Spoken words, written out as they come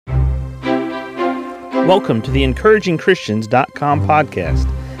Welcome to the EncouragingChristians.com podcast.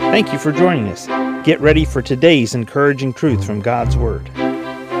 Thank you for joining us. Get ready for today's encouraging truth from God's Word.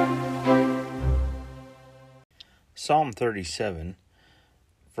 Psalm 37,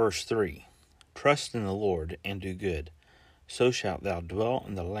 verse 3. Trust in the Lord and do good, so shalt thou dwell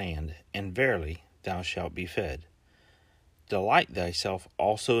in the land, and verily thou shalt be fed. Delight thyself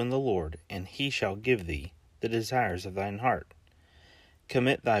also in the Lord, and he shall give thee the desires of thine heart.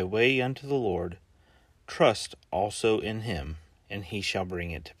 Commit thy way unto the Lord, trust also in him, and he shall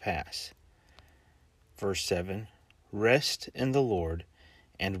bring it to pass. Verse 7, rest in the Lord,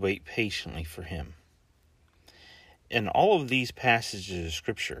 and wait patiently for him. In all of these passages of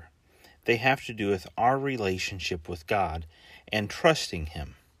Scripture, they have to do with our relationship with God and trusting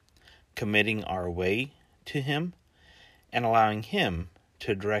him, committing our way to him, and allowing him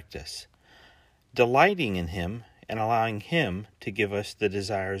to direct us, delighting in him and allowing him to give us the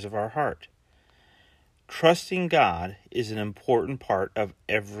desires of our heart. Trusting God is an important part of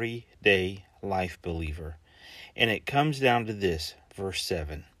everyday life, believer, and it comes down to this, verse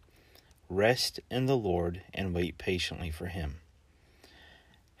 7. Rest in the Lord and wait patiently for him.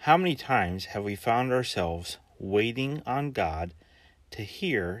 How many times have we found ourselves waiting on God to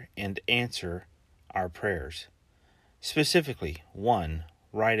hear and answer our prayers? Specifically, one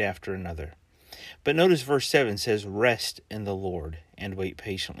right after another. But notice verse 7 says, rest in the Lord and wait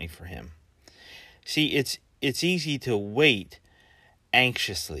patiently for him. See, it's easy to wait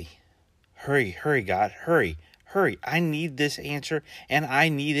anxiously. Hurry, God, hurry. I need this answer, and I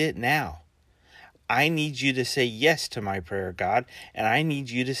need it now. I need you to say yes to my prayer, God, and I need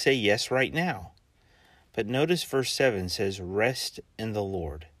you to say yes right now. But notice verse 7 says, rest in the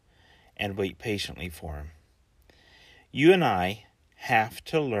Lord and wait patiently for him. You and I have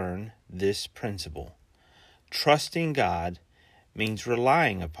to learn this principle. Trusting God means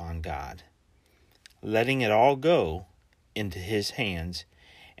relying upon God, letting it all go into his hands,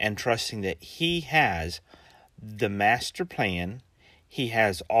 and trusting that he has the master plan. He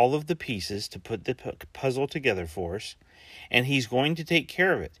has all of the pieces to put the puzzle together for us, and he's going to take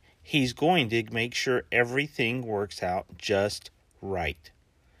care of it. He's going to make sure everything works out just right.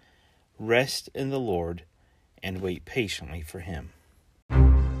 Rest in the Lord and wait patiently for him.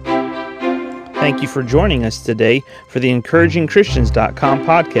 Thank you for joining us today for the EncouragingChristians.com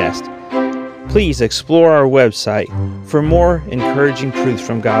podcast. Please explore our website for more encouraging truths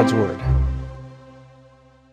from God's Word.